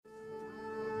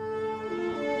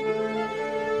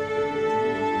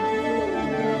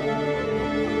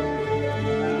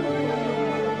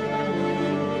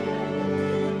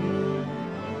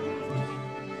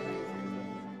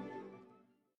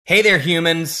Hey there,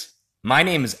 humans. My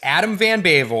name is Adam Van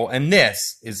Bavel, and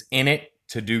this is In It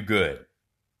to Do Good.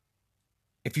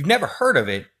 If you've never heard of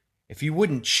it, if you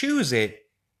wouldn't choose it,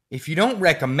 if you don't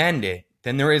recommend it,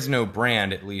 then there is no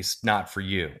brand, at least not for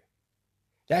you.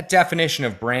 That definition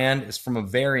of brand is from a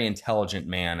very intelligent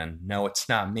man, and no, it's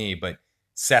not me, but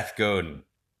Seth Godin.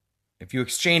 If you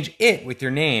exchange it with your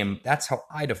name, that's how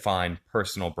I define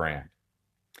personal brand.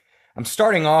 I'm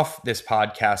starting off this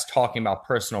podcast talking about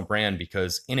personal brand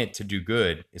because In It to Do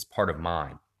Good is part of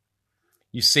mine.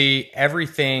 You see,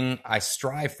 everything I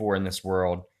strive for in this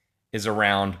world is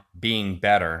around being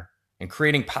better and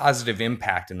creating positive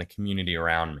impact in the community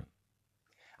around me.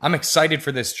 I'm excited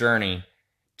for this journey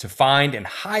to find and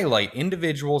highlight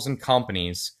individuals and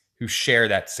companies who share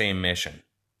that same mission.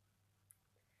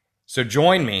 So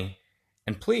join me,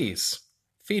 and please,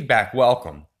 feedback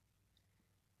welcome.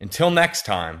 Until next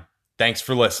time, thanks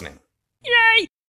for listening.